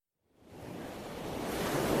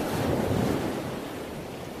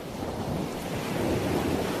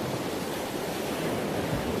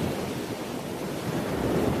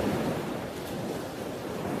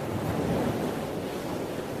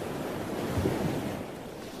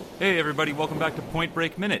Hey everybody, welcome back to Point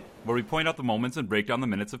Break Minute, where we point out the moments and break down the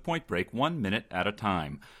minutes of Point Break 1 minute at a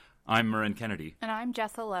time. I'm Marin Kennedy. And I'm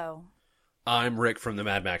Jessa Lowe. I'm Rick from the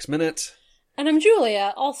Mad Max Minute. And I'm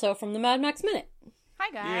Julia, also from the Mad Max Minute.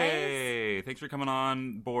 Hi, guys. Yay! Thanks for coming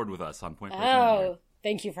on board with us on Point Break Minute. Oh,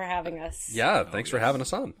 thank you for having us. Yeah, thanks for having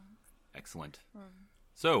us on. Excellent.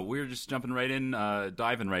 So, we're just jumping right in,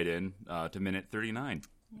 diving right in to minute 39.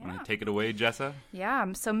 Want to take it away, Jessa? Yeah,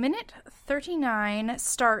 so minute 39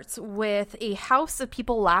 starts with a house of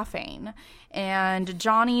people laughing. And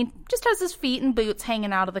Johnny just has his feet and boots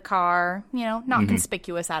hanging out of the car, you know, not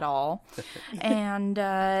conspicuous at all. And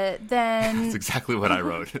then... That's exactly what I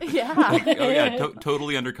wrote. Yeah. Oh, yeah,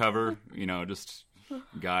 totally undercover, you know, just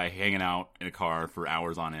guy hanging out in a car for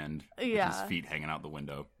hours on end with his feet hanging out the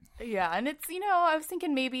window. Yeah, and it's, you know, I was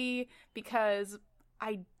thinking maybe because...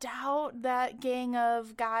 I doubt that gang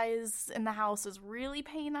of guys in the house is really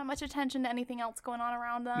paying that much attention to anything else going on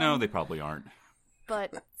around them. No, they probably aren't.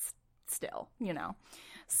 But still, you know.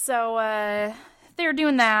 So they're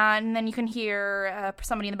doing that, and then you can hear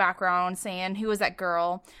somebody in the background saying, "Who is that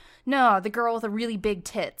girl?" No, the girl with the really big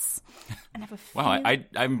tits. And I have a Wow,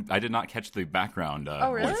 I did not catch the background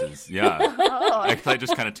really? voices. Yeah. I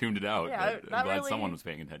just kind of tuned it out. Yeah, but I'm glad someone was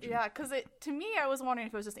paying attention. Yeah, because to me, I was wondering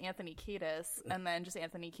if it was just Anthony Kiedis, and then just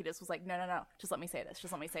Anthony Kiedis was like, no, just let me say this.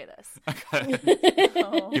 Just let me say this.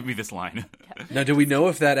 Give me this line. Now, do we know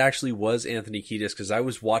if that actually was Anthony Kiedis? Because I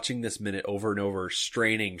was watching this minute over and over,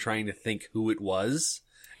 straining, trying to think who it was.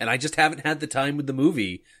 And I just haven't had the time with the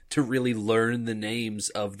movie to really learn the names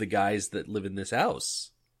of the guys that live in this house.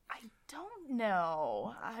 I don't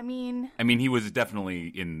know. I mean, he was definitely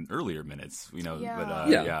in earlier minutes, you know. Yeah. But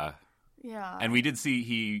Yeah. Yeah. And we did see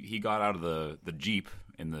he got out of the Jeep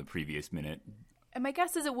in the previous minute. And my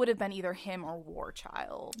guess is it would have been either him or War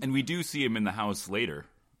Child. And we do see him in the house later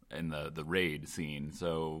in the raid scene.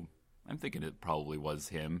 So I'm thinking it probably was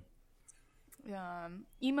him.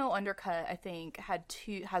 Emo Undercut, I think,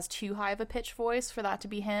 has too high of a pitch voice for that to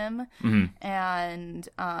be him, and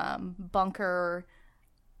Bunker,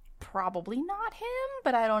 probably not him,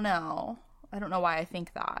 but I don't know. I don't know why I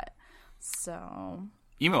think that. So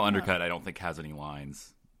Emo Undercut, I don't think has any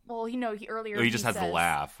lines. well, you know, earlier He just has says, the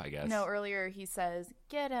laugh, I guess. No, earlier he says,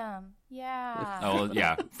 "Get him, yeah." Oh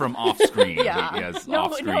yeah, from off screen. Yeah. He has No,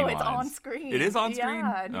 off screen no, lines. it's on screen. It is on screen?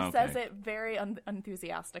 Yeah, and he Okay. says it very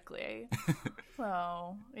enthusiastically.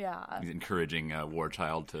 So, yeah. He's encouraging War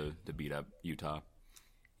Child to beat up Utah.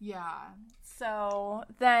 Yeah. So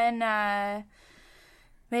then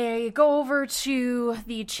they go over to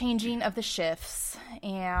the changing of the shifts,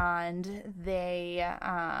 and they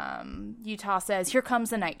Utah says, "Here comes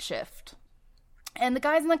the night shift." And the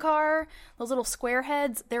guys in the car, those little square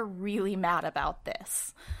heads, they're really mad about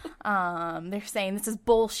this. They're saying this is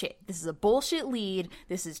bullshit. This is a bullshit lead.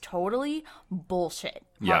 This is totally bullshit.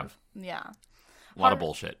 Yeah. Yeah. A lot of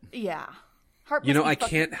bullshit. Yeah. You know, I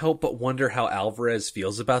can't help but wonder how Alvarez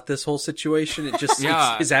feels about this whole situation. It just,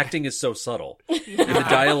 his acting is so subtle. And the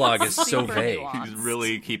dialogue is so Super vague. nuanced. He's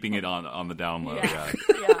really keeping it on the down low. Yeah.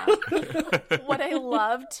 Yeah. What I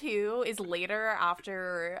love too is later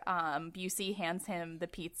after Busey hands him the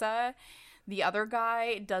pizza, the other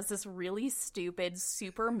guy does this really stupid,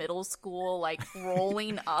 super middle school, like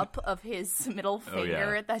rolling up of his middle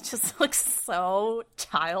finger that just looks so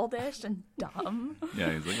childish and dumb.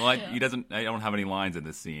 Yeah, he's like, well, I don't have any lines in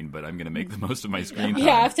this scene, but I'm going to make the most of my screen time.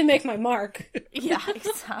 Yeah, I have to make my mark. Yeah,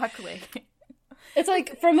 exactly. It's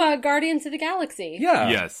like from Guardians of the Galaxy. Yeah.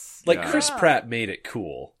 Yes. Like, yeah. Chris Pratt made it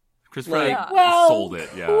cool. Chris Pratt Well, sold it,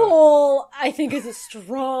 yeah. cool, I think is a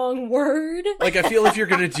strong word. Like, I feel if you're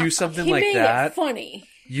going to do something He like made that, it funny.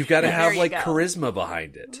 you've got to There have, you like, go. charisma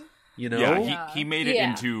behind it. You know? Yeah, he made it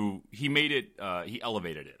Yeah. he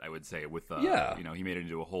elevated it, I would say, with, you know, he made it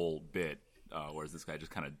into a whole bit, whereas this guy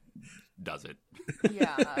just kind of does it.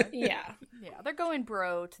 Yeah. Yeah. Yeah, they're going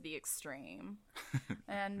bro to the extreme.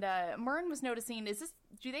 And Murren was noticing,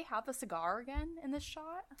 do they have the cigar again in this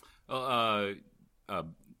shot?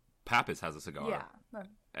 Pappas has a cigar Yeah.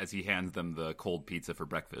 as he hands them the cold pizza for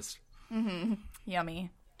breakfast.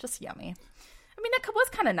 Yummy. Just yummy. I mean, that was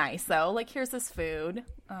kind of nice, though. Like, here's this food.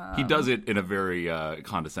 He does it in a very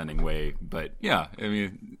condescending way, but yeah, I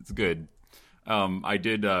mean, it's good.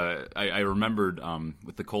 I remembered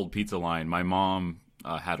with the cold pizza line, my mom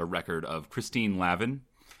had a record of Christine Lavin,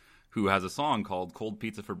 who has a song called Cold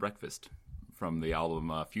Pizza for Breakfast from the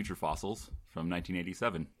album Future Fossils from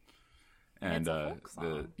 1987. And it's a folk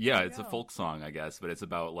song. It's a folk song, I guess, but it's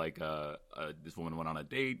about like this woman went on a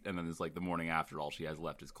date, and then it's like the morning after, all she has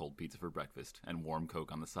left is cold pizza for breakfast and warm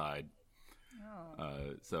Coke on the side.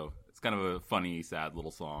 So it's kind of a funny, sad little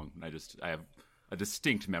song. I have a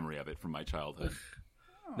distinct memory of it from my childhood.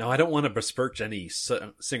 Now, I don't want to besmirch any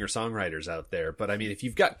singer-songwriters out there, but I mean, if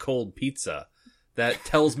you've got cold pizza, that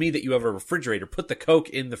tells me that you have a refrigerator. Put the Coke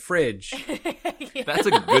in the fridge. That's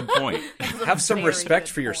a good point. Have some very respect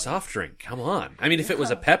good for your point. soft drink. Come on. I mean, if it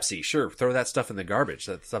was a Pepsi, sure, throw that stuff in the garbage.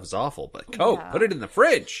 That stuff is awful. But Coke, Yeah. put it in the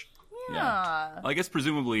fridge. Yeah. Well, I guess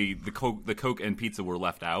presumably the Coke and pizza were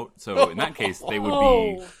left out, so in that case they would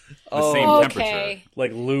be the same okay. temperature.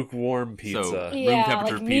 Like lukewarm pizza. So room Yeah,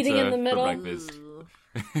 temperature like meeting pizza in the middle. for breakfast. Ooh,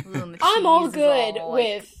 and the I'm all cheese is good all, like,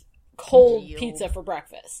 with cold congealed. pizza for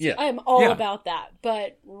breakfast. Yeah. I am all Yeah. about that.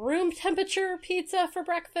 But room temperature pizza for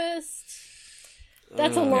breakfast,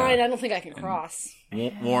 that's a line I don't think I can cross.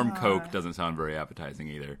 Warm Coke doesn't sound very appetizing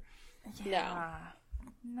either. No.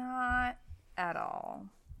 Not at all.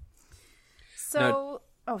 So,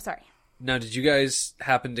 sorry. Now, did you guys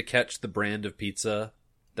happen to catch the brand of pizza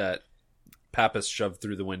that Pappas shoved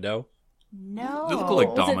through the window? No. They look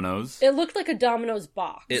like Domino's. It looked like a Domino's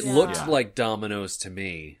box. It Yeah. looked Yeah. like Domino's to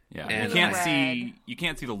me. Yeah, And you can't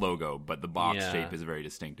Red. see the logo, but the box Yeah. shape is very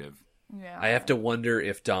distinctive. Yeah. I have to wonder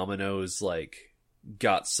if Domino's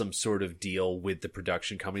got some sort of deal with the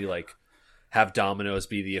production company, like have Domino's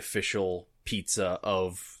be the official pizza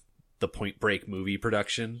of the Point Break movie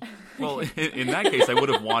production. Well, in that case, I would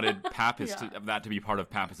have wanted Pappas that to be part of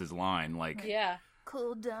Pappas's line, like Yeah.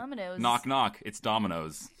 Cool Domino's. knock knock, it's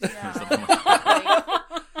Domino's. Yeah. Something like that.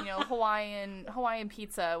 Like, Hawaiian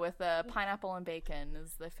pizza with pineapple and bacon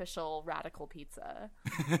is the official radical pizza.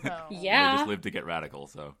 So, They Yeah. just live to get radical,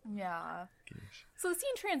 so Yeah. So the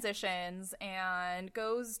scene transitions and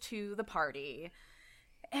goes to the party.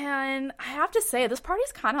 And I have to say, this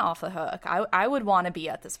party's kind of off the hook. I would want to be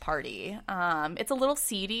at this party. It's a little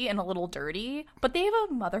seedy and a little dirty, but they have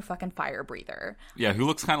a motherfucking fire breather. yeah, who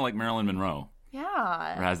looks kind of like Marilyn Monroe, or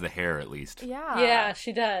Yeah. has the hair at least. Yeah. Yeah,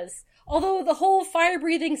 she does. Although the whole fire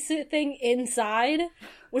breathing thing inside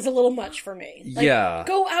was a little much for me. Like, Yeah.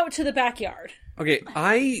 Go out to the backyard. Okay,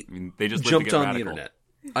 I I mean, they just live jumped to get on radical. the internet.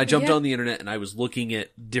 I jumped Yeah. on the internet and I was looking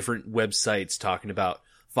at different websites talking about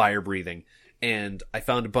fire breathing. And I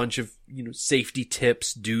found a bunch of, safety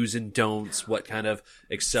tips, do's and don'ts, what kind of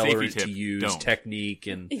accelerant Safety tip, to use, don't. technique.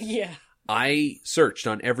 And Yeah. I searched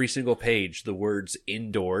on every single page the words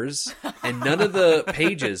indoors, and none of the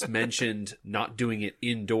pages mentioned not doing it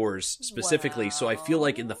indoors specifically. So I feel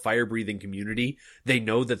like in the fire breathing community, they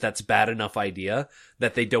know that that's bad enough idea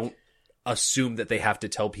that they don't assume that they have to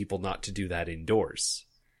tell people not to do that indoors.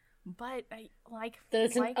 But I like That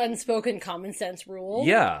it's an like, unspoken common sense rule.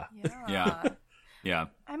 Yeah. Yeah. Yeah.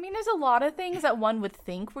 I mean, there's a lot of things that one would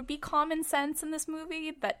think would be common sense in this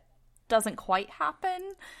movie that doesn't quite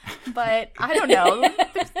happen. But I don't know.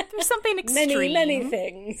 There's something extreme. Many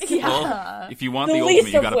things. Yeah. Well, if you want The the ultimate,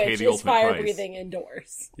 least you of got to pay which the is ultimate fire price. breathing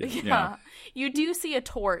indoors. Yeah. You do see a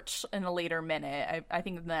torch in a later minute. I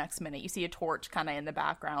think in the next minute, you see a torch kind of in the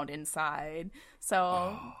background inside.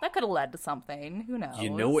 So that could have led to something. Who knows? You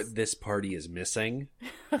know what this party is missing?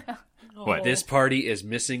 What? This party is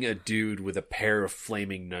missing a dude with a pair of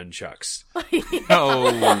flaming nunchucks.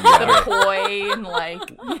 Oh, The yeah. toy and like,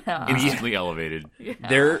 yeah. Instantly elevated.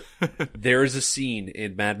 There's a scene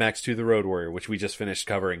in Mad Max 2: The Road Warrior, which we just finished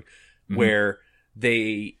covering, where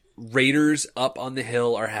raiders up on the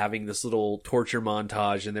hill are having this little torture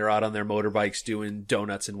montage, and they're out on their motorbikes doing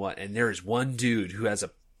donuts and what. And there is one dude who has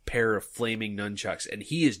a pair of flaming nunchucks, and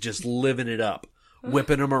he is just living it up,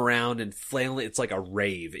 whipping them around and flailing. It's like a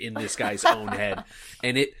rave in this guy's own head,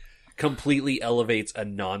 and it completely elevates a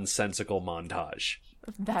nonsensical montage.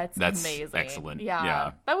 That's amazing. excellent. Yeah.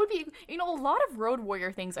 Yeah. That would be, a lot of Road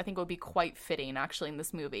Warrior things I think would be quite fitting actually in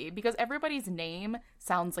this movie because everybody's name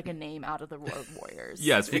sounds like a name out of the Road Warriors.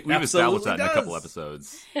 Yes, we've absolutely established that in a couple does.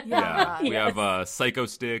 episodes. Yeah. We have Psycho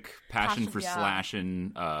Stick, Passion for yeah.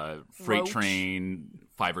 Slashing, Freight Roach. Train,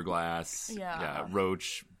 Fiberglass, Yeah.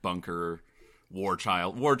 Roach, Bunker, War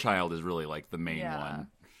Child. War Child is really like the main Yeah. one.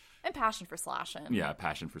 And Passion for Slashing. Yeah,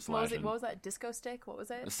 Passion for What was Slashing. it? What was that? Disco Stick? What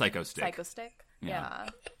was it? Psycho Stick. Psycho Stick. Yeah.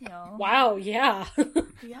 Yeah. Wow, yeah.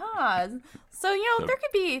 Yeah. So, there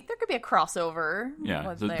could be a crossover. Yeah,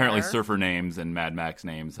 with so apparently there. Surfer names and Mad Max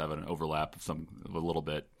names have an overlap of a little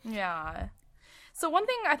bit. Yeah. So one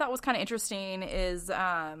thing I thought was kind of interesting is,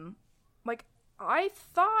 I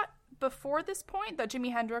thought before this point that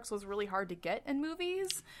Jimi Hendrix was really hard to get in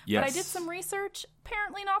movies. But I did Yes. some research.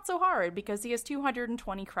 Apparently not so hard because he has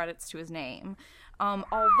 220 credits to his name.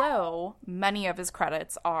 Although many of his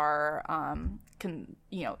credits are,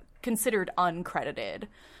 considered uncredited.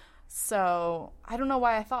 So I don't know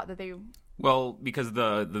why I thought that they. Well, because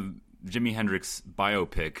the Jimi Hendrix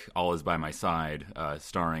biopic, All Is By My Side,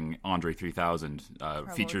 starring Andre 3000,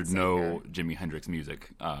 featured no Jimi Hendrix music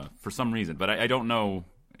for some reason. But I don't know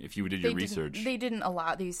if you did your research.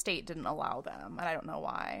 The state didn't allow them, and I don't know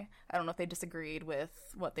why. I don't know if they disagreed with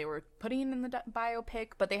what they were putting in the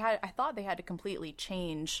biopic, but I thought they had to completely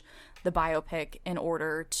change the biopic in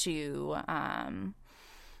order to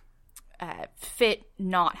fit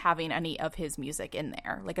not having any of his music in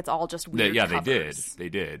there. Like, it's all just weird covers. They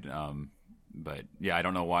did. But yeah, I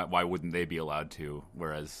don't know why wouldn't they be allowed to,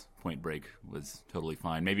 whereas Point Break was totally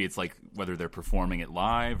fine. Maybe it's like whether they're performing it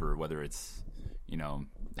live or whether it's,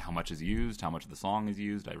 how much is used, how much of the song is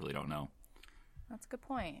used. I really don't know. That's a good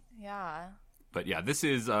point. Yeah. But yeah, this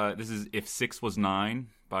is If 6 Was 9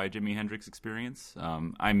 by Jimi Hendrix Experience.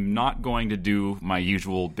 I'm not going to do my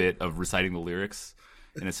usual bit of reciting the lyrics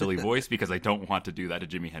in a silly voice because I don't want to do that to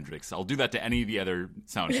Jimi Hendrix. I'll do that to any of the other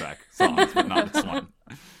soundtrack songs, but not this one.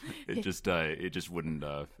 It just wouldn't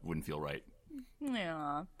feel right.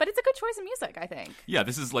 Yeah, but it's a good choice of music, I think. Yeah,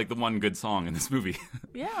 this is like the one good song in this movie.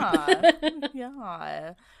 Yeah,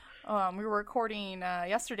 yeah. We were recording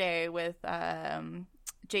yesterday with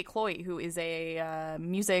Jake Cloy, who is a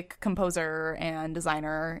music composer and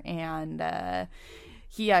designer, and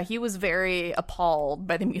he was very appalled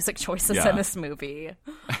by the music choices in this movie.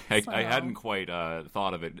 I hadn't quite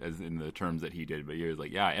thought of it as in the terms that he did, but he was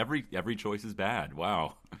like, yeah, every choice is bad.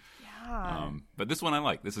 Wow. Yeah. But this one I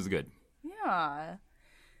like. This is good. Yeah.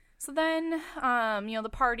 So then, the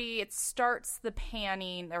party, it starts the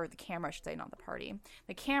panning, or the camera, I should say, not the party.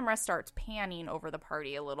 The camera starts panning over the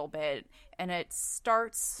party a little bit, and it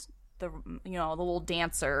starts the little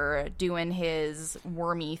dancer doing his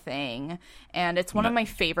wormy thing, and it's one of my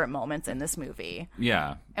favorite moments in this movie.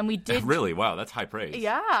 Yeah. And we did... Really? Wow, that's high praise.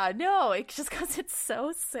 Yeah, no, it's just because it's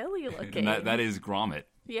so silly looking. And that is Gromit.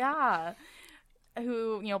 Yeah.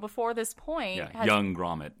 Who, before this point... Yeah, young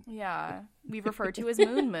Gromit. Yeah. We've referred to as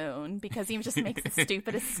Moon because he just makes the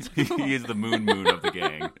stupidest... He is the Moon of the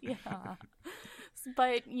gang. Yeah.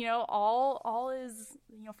 But, all is,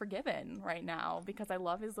 forgiven right now because I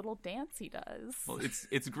love his little dance he does. Well,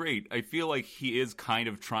 it's great. I feel like he is kind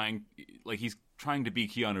of trying to be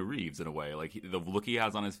Keanu Reeves in a way. Like, the look he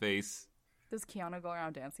has on his face... Does Keanu go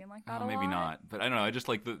around dancing like that maybe not. But I don't know. I just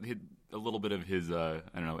like a little bit of his,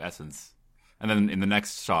 essence. And then in the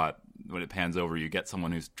next shot, when it pans over, you get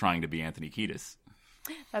someone who's trying to be Anthony Kiedis.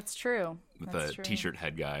 That's true. With the T-shirt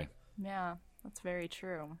head guy. Yeah, that's very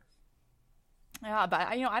true. Yeah, but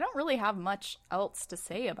I don't really have much else to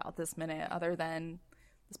say about this minute other than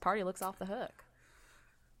this party looks off the hook.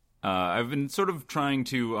 I've been sort of trying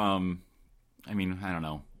to, I don't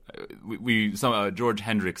know. George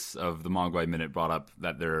Hendricks of the Mogwai Minute brought up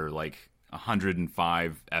that there are like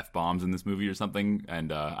 105 F-bombs in this movie or something,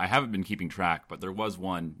 and I haven't been keeping track, but there was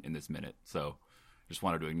one in this minute, so just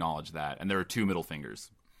wanted to acknowledge that. And there are 2 middle fingers.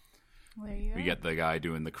 There you go. We get the guy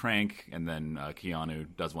doing the crank, and then Keanu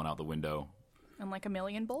does one out the window. And like a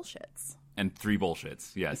million bullshits. And 3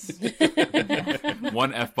 bullshits, yes.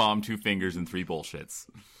 1 F-bomb, 2 fingers, and 3 bullshits.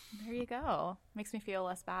 There you go. Makes me feel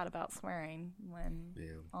less bad about swearing when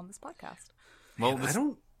on this podcast. Well,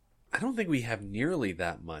 I don't think we have nearly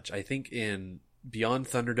that much. I think in Beyond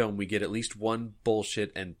Thunderdome we get at least 1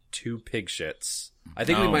 bullshit and 2 pig shits. I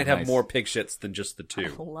think we might have more pig shits than just the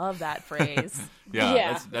 2. I love that phrase.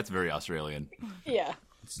 Yeah. That's very Australian. Yeah.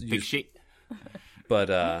 Pig shit. But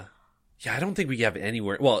I don't think we have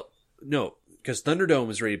anywhere. Well, no, because Thunderdome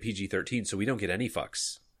is rated PG-13, so we don't get any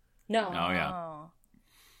fucks. No. Oh yeah.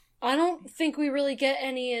 I don't think we really get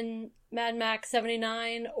any in Mad Max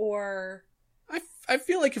 79 or... I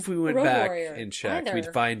feel like if we went Road back Warrior and checked, either.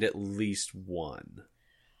 we'd find at least 1.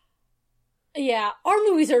 Yeah, our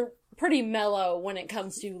movies are pretty mellow when it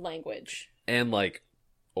comes to language. And, like,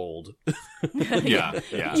 old. Yeah.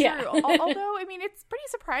 True. Although, it's pretty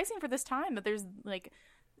surprising for this time that there's,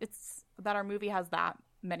 that our movie has that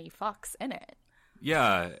many fucks in it.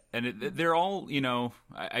 Yeah, and they're all,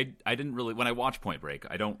 I didn't really, when I watch Point Break,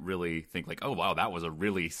 I don't really think like, oh, wow, that was a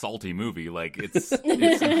really salty movie. Like, it's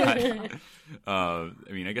not,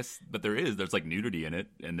 I guess, but there's like nudity in it,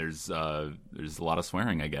 and there's a lot of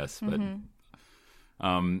swearing, I guess. But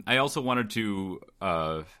I also wanted to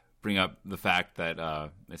bring up the fact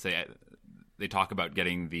that they talk about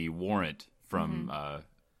getting the warrant from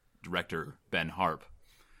director Ben Harp.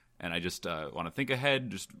 And I just want to think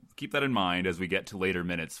ahead, just keep that in mind as we get to later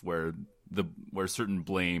minutes where certain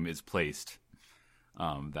blame is placed,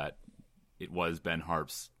 that it was Ben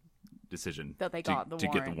Harp's decision that they got to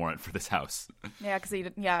get the warrant for this house. Yeah, because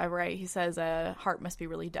right. He says Harp must be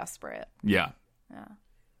really desperate. Yeah.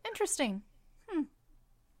 Interesting.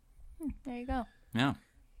 There you go. Yeah.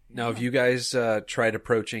 Now, have you guys tried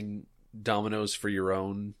approaching Domino's for your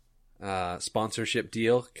own sponsorship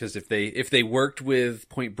deal? Because if they worked with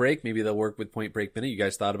Point Break, maybe they'll work with Point Break Minute. You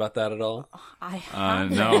guys thought about that at all? I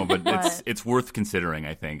haven't, No, but it's worth considering,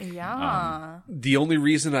 I think. yeah. The only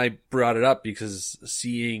reason I brought it up because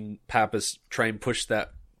seeing Pappas try and push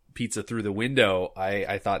that pizza through the window,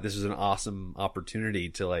 I thought this was an awesome opportunity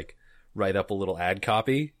to like write up a little ad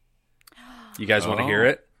copy. You guys want to hear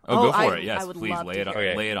it? Oh, go for I it. Yes, would please love lay to it on, hear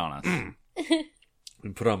it. lay it on us.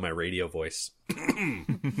 And put on my radio voice.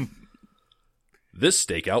 This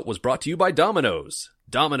stakeout was brought to you by Domino's.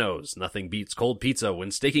 Domino's, nothing beats cold pizza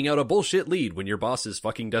when staking out a bullshit lead when your boss is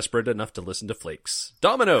fucking desperate enough to listen to flakes.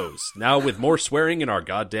 Domino's, now with more swearing in our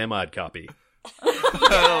goddamn ad copy.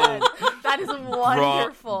 That is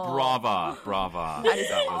wonderful. Brava. That is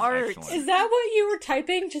was art. excellent. Is that what you were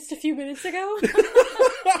typing just a few minutes ago?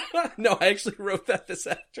 No, I actually wrote that this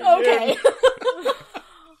afternoon. Okay.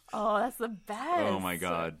 Oh, that's the best. Oh my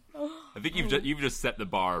god! I think you've just set the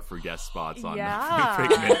bar for guest spots on Yeah. Point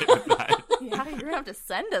Break Minute with that. Yeah, you're gonna have to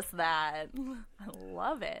send us that. I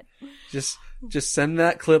love it. Just send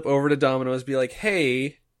that clip over to Domino's. Be like,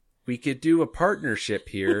 hey, we could do a partnership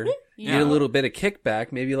here. Yeah. Get a little bit of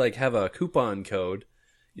kickback. Maybe like have a coupon code.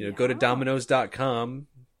 Go to Domino's.com.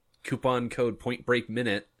 Coupon code Point Break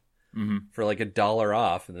Minute for like $1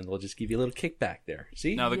 off, and then they'll just give you a little kickback there.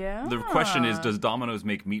 See? Now the Yeah. question is, does Domino's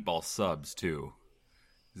make meatball subs too?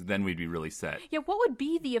 'Cause then we'd be really set. Yeah, what would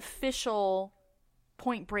be the official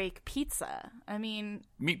Point Break pizza? I mean,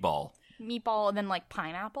 Meatball. meatball and then like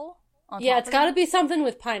pineapple on Yeah, top it's of got to it? be something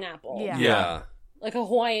with pineapple. Yeah. Yeah. Like a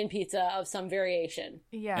Hawaiian pizza of some variation.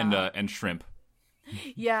 Yeah. And shrimp.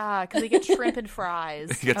 Yeah, because they get shrimp and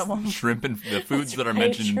fries. It gets shrimp and the foods that are right,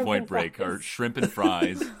 mentioned in shrimp Point and Break fries. are shrimp and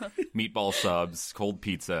fries, meatball subs, cold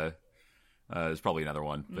pizza. There's probably another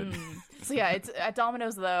one, but So yeah, it's at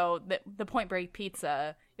Domino's though. The Point Break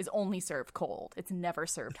pizza is only served cold. It's never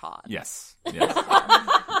served hot. yes.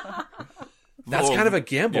 That's Well, kind of a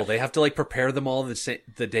gamble. yeah. They have to like prepare them all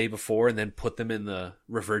the day before and then put them in the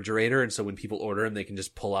refrigerator. And so when people order them, they can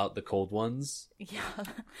just pull out the cold ones. Yeah.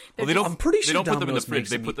 Well, they don't. I'm pretty they sure don't put them in the Domino's fridge. makes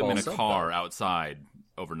They a put them in a meatball sub, car though. outside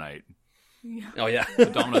overnight. Oh yeah.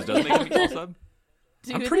 Domino's does make a meatball sub,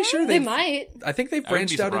 Do I'm pretty sure They they might. I think they've I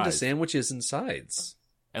wouldn't be branched out into surprised. sandwiches and sides.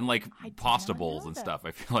 and like did pasta not bowls know and that. stuff.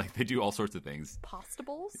 I feel like they do all sorts of things. pasta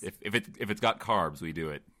bowls? If it's got carbs, we do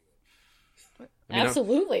it. I mean,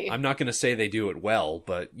 Absolutely. I'm not going to say they do it well,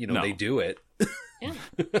 but No. they do it. Yeah.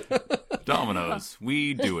 Domino's,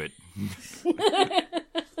 we do it. I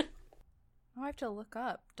have to look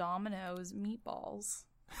up Domino's meatballs.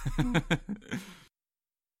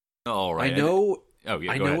 All right. I know. Oh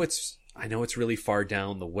yeah. I go know ahead. it's really far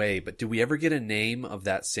down the way, but do we ever get a name of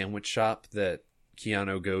that sandwich shop that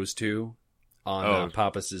Keanu goes to on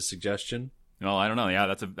Pappas' suggestion? No, I don't know. Yeah,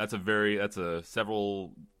 that's a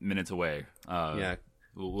several minutes away. Yeah.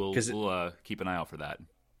 We'll 'Cause keep an eye out for that.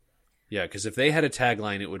 Yeah, because if they had a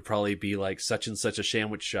tagline, it would probably be like such and such a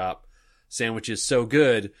sandwich shop. Sandwich is so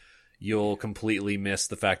good, you'll completely miss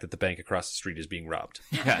the fact that the bank across the street is being robbed.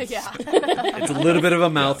 Yes. Yeah. It's a little bit of a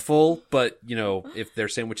mouthful, but if their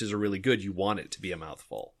sandwiches are really good, you want it to be a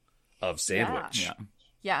mouthful of sandwich. Yeah.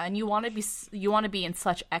 Yeah, and you want to be in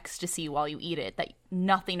such ecstasy while you eat it that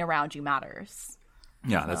nothing around you matters.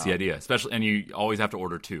 Yeah, that's the idea. Especially, and you always have to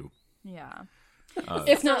order 2. Yeah.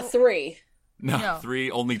 if not 3. No, No.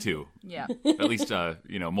 3, only 2. Yeah. At least,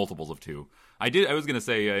 multiples of 2. I was going to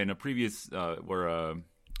say in a previous where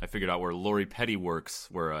I figured out where Lori Petty works,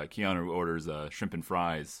 where Keanu orders shrimp and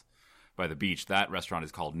fries by the beach. That restaurant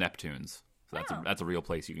is called Neptune's. So that's a real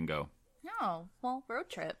place you can go. Oh, well, road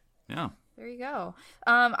trip. Yeah. There you go.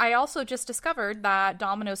 I also just discovered that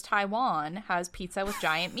Domino's Taiwan has pizza with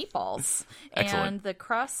giant meatballs. Excellent. And the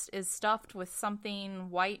crust is stuffed with something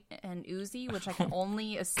white and oozy, which I can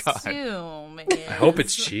only assume is... I hope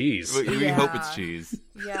it's cheese. We Yeah. hope it's cheese.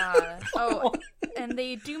 Yeah. Oh, and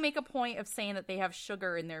they do make a point of saying that they have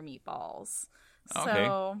sugar in their meatballs. Okay.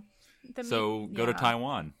 So, Go to yeah.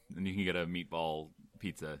 Taiwan and you can get a meatball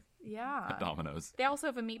pizza Yeah. at Domino's. They also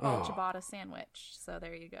have a meatball Oh. ciabatta sandwich. So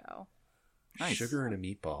there you go. Nice. Sugar and a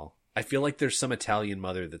meatball. I feel like there's some Italian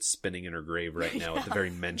mother that's spinning in her grave right now at the very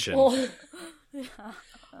mention. Well,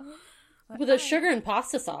 with a sugar and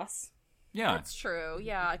pasta sauce. Yeah. That's true.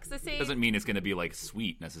 Yeah, because they say Doesn't mean it's going to be like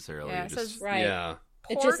sweet necessarily. Yeah, It it just- says- Right. Yeah.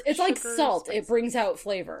 It's like sugar, salt. spice. It brings out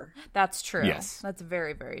flavor. That's true. Yes. That's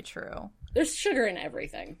very, very true. There's sugar in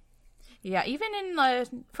everything. Yeah, even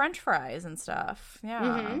in French fries and stuff. Yeah.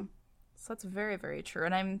 Mm-hmm. So that's very, very true.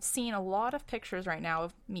 And I'm seeing a lot of pictures right now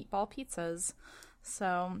of meatball pizzas.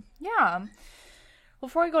 So, yeah.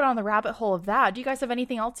 before we go down the rabbit hole of that, do you guys have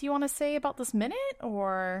anything else you want to say about this minute,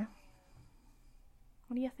 or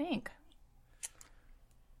what do you think?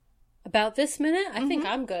 About this minute, I think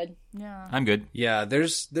I'm good. Yeah. I'm good. Yeah,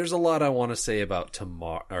 there's a lot I want to say about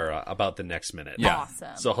tomorrow or about the next minute. Yeah.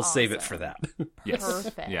 Awesome. So I'll save it Awesome. for that. Yes.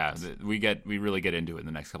 Perfect. Yeah, we really get into it in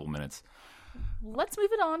the next couple minutes. Let's move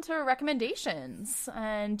it on to recommendations.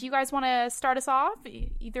 And do you guys want to start us off?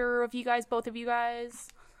 Either of you guys, both of you guys?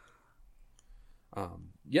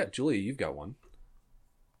 Yeah, Julia, you've got one.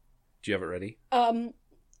 Do you have it ready? I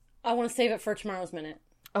want to save it for tomorrow's minute.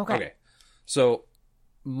 Okay. So,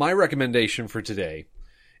 my recommendation for today,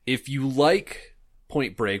 if you like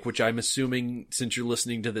Point Break, which I'm assuming since you're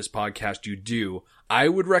listening to this podcast you do, I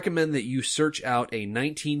would recommend that you search out a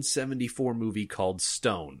 1974 movie called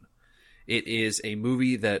Stone. It is a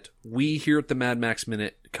movie that we here at the Mad Max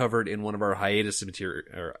Minute covered in one of our hiatus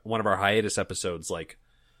episodes like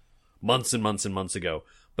months and months and months ago.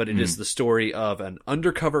 But it is the story of an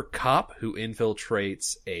undercover cop who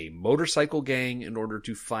infiltrates a motorcycle gang in order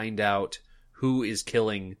to find out who is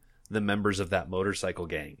killing the members of that motorcycle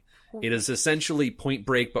gang. It is essentially Point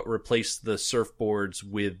Break, but replace the surfboards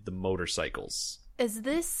with the motorcycles. Is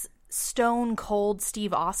this Stone Cold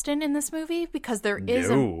Steve Austin in this movie? Because there is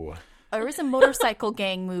a motorcycle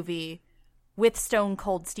gang movie with Stone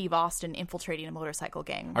Cold Steve Austin infiltrating a motorcycle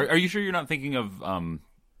gang. Are you sure you're not thinking of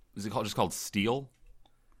is it just called Steel?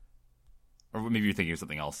 Or maybe you're thinking of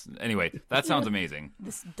something else. Anyway, that sounds amazing.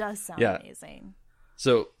 This does sound Yeah. amazing.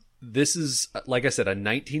 So this is, like I said, a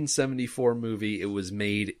 1974 movie. It was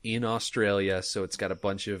made in Australia, so it's got a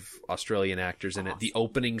bunch of Australian actors in it. The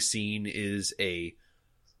opening scene is a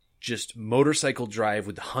just motorcycle drive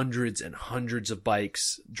with hundreds and hundreds of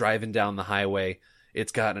bikes driving down the highway.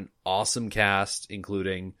 It's got an awesome cast,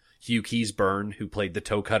 including Hugh Keays-Byrne, who played the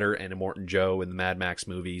Toe Cutter and Immortan Joe in the Mad Max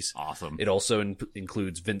movies. Awesome. It also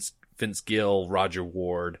includes Vince Gill, Roger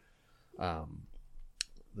Ward.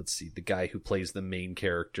 Let's see. The guy who plays the main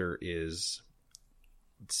character is...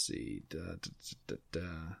 Let's see.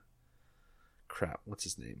 Crap. What's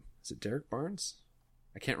his name? Is it Derek Barnes?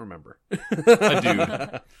 I can't remember.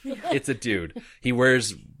 A dude. It's a dude. He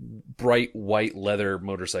wears bright white leather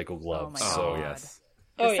motorcycle gloves. my So God. yes. This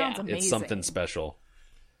Oh, sounds yeah. amazing. it's something special.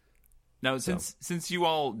 Now, since you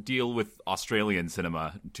all deal with Australian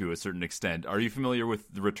cinema to a certain extent, are you familiar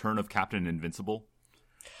with the return of Captain Invincible?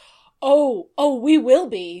 Oh, we will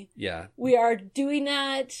be. Yeah. We are doing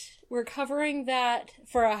that. We're covering that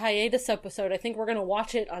for a hiatus episode. I think we're going to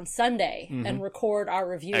watch it on Sunday and record our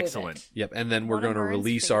review Excellent. of it. Yep. And then we're One of going to Vern's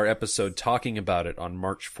release our favorites. episode talking about it on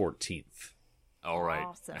March 14th. All right.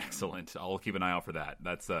 Awesome. Excellent. I'll keep an eye out for that.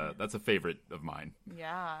 That's a favorite of mine.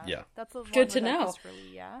 Yeah. Yeah. That's a Good to know.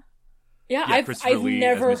 Yeah. Yeah, Yeah, I've Christopher Lee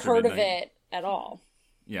never as Mr. heard of Midnight. it at all.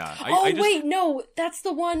 Yeah. Wait, no, that's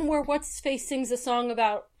the one where What's His Face sings a song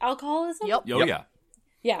about alcoholism? Yep. Oh, Yep. yeah.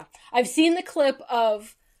 Yeah, I've seen the clip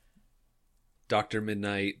of Dr.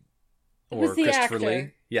 Midnight who's or the Christopher actor?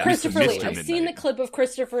 Lee. Yeah. Christopher Mr. Lee. I've Midnight. seen the clip of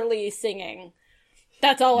Christopher Lee singing.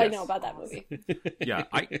 That's all I Yes. know about that movie. Yeah,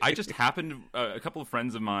 I just happened, a couple of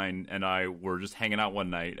friends of mine and I were just hanging out one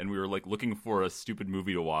night and we were like looking for a stupid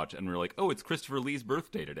movie to watch and we were like, oh, it's Christopher Lee's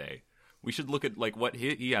birthday today. We should look at like what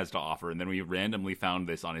he has to offer. And then we randomly found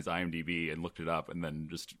this on his IMDb and looked it up and then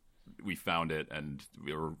just we found it and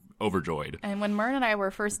we were overjoyed. And when Mern and I were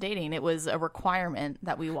first dating, it was a requirement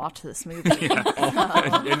that we watch this movie.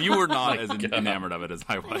 And you were not as enamored of it as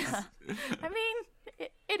I was. I mean,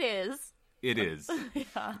 it is. It is.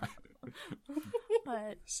 Yeah.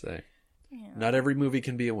 But So, yeah. not every movie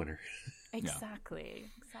can be a winner. Exactly.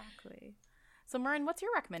 So, Mern, what's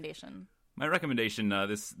your recommendation? My recommendation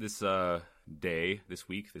this day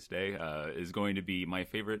is going to be my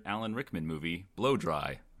favorite Alan Rickman movie, Blow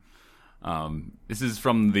Dry. This is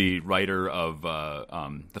from the writer of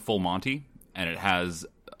The Full Monty, and it has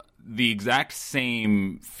the exact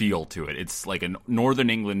same feel to it. It's like a Northern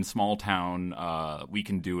England small town, we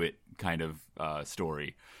can do it kind of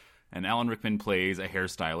story. And Alan Rickman plays a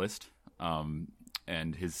hairstylist,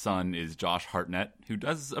 and his son is Josh Hartnett, who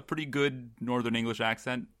does a pretty good Northern English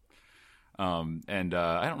accent. I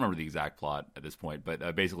don't remember the exact plot at this point,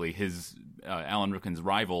 but basically his Alan Rickman's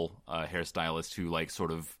rival hairstylist, who like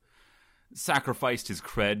sort of sacrificed his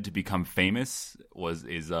cred to become famous,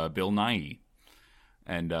 is Bill Nighy,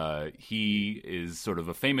 and he is sort of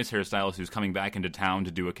a famous hairstylist who's coming back into town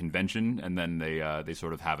to do a convention, and then they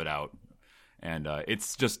sort of have it out, and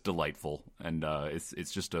it's just delightful, and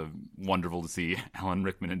it's just wonderful to see Alan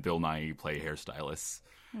Rickman and Bill Nighy play hairstylists,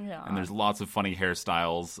 Yeah. and there's lots of funny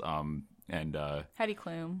hairstyles. And Heidi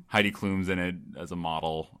Klum. Heidi Klum's in it as a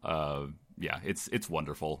model. yeah, it's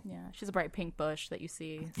wonderful. Yeah, she's a bright pink bush that you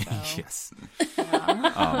see. So Yes.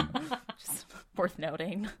 just worth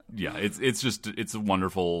noting. Yeah, it's a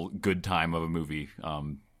wonderful, good time of a movie.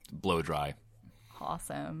 Blow dry.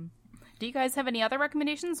 Awesome. Do you guys have any other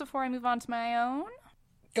recommendations before I move on to my own?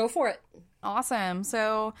 Go for it. Awesome.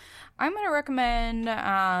 So I'm going to recommend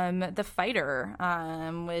The Fighter,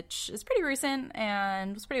 which is pretty recent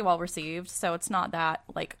and was pretty well received. So it's not that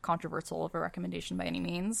controversial of a recommendation by any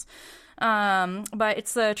means. But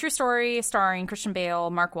it's a true story starring Christian Bale,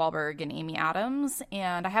 Mark Wahlberg, and Amy Adams.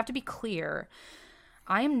 And I have to be clear,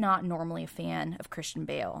 I am not normally a fan of Christian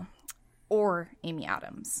Bale or Amy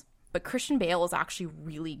Adams. But Christian Bale is actually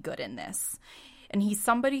really good in this. And he's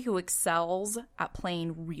somebody who excels at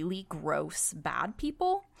playing really gross bad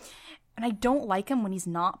people. And I don't like him when he's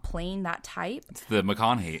not playing that type. It's the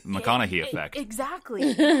McConaughey effect.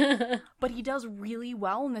 Exactly. But he does really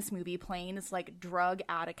well in this movie playing this drug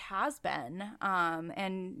addict has-been.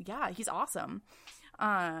 And yeah, he's awesome.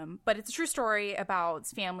 But it's a true story about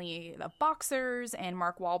his family of boxers, and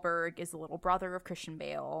Mark Wahlberg is the little brother of Christian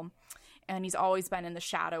Bale. And he's always been in the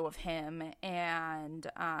shadow of him. And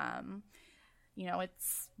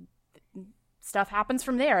it's stuff happens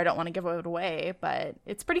from there. I don't want to give it away, but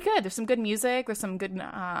it's pretty good. There's some good music. There's some good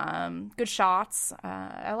good shots.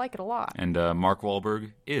 I like it a lot. And Mark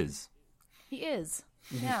Wahlberg is. He is.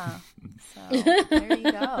 Yeah. So there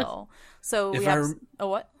you go. So we have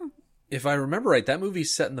what? If I remember right, that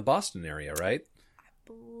movie's set in the Boston area, right?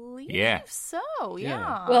 Yeah. So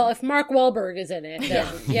yeah. Well, if Mark Wahlberg is in it, then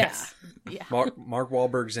yeah. Yeah. Mark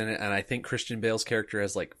Wahlberg's in it, and I think Christian Bale's character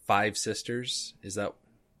has 5 sisters. Is that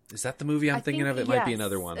the movie I'm thinking of? It might be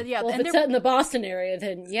another one. Yeah. Well, if it's set in the Boston area,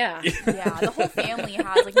 then yeah. Yeah, the whole family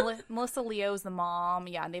has Melissa Leo's the mom.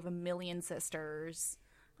 Yeah, and they have 1 million sisters.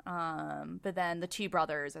 But then the 2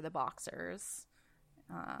 brothers are the boxers.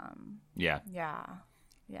 Yeah. Yeah.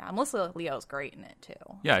 Yeah, Melissa Leo's great in it too.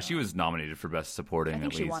 Yeah, she was nominated for Best Supporting. I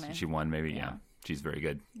think at she least won it. She won, maybe. Yeah. Yeah, she's very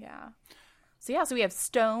good. Yeah. So we have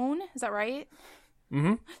Stone. Is that right?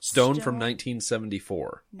 Mm-hmm. Stone from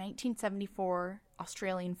 1974. 1974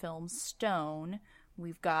 Australian film Stone.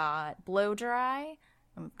 We've got Blow Dry,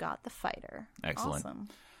 and we've got The Fighter. Excellent. Awesome.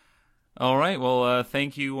 All right. Well,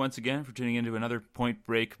 thank you once again for tuning into another Point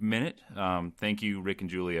Break Minute. Thank you, Rick and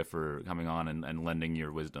Julia, for coming on and lending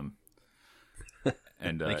your wisdom.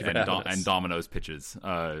 And Domino's pitches.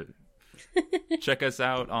 Check us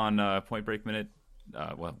out on Point Break Minute.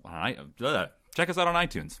 Check us out on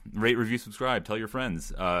iTunes. Rate, review, subscribe. Tell your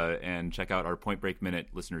friends. And check out our Point Break Minute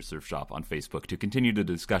Listener Surf Shop on Facebook to continue the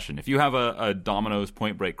discussion. If you have a Domino's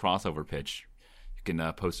Point Break crossover pitch, you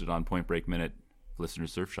can post it on Point Break Minute Listener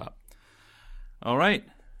Surf Shop. All right.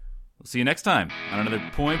 We'll see you next time on another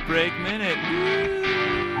Point Break Minute. Woo!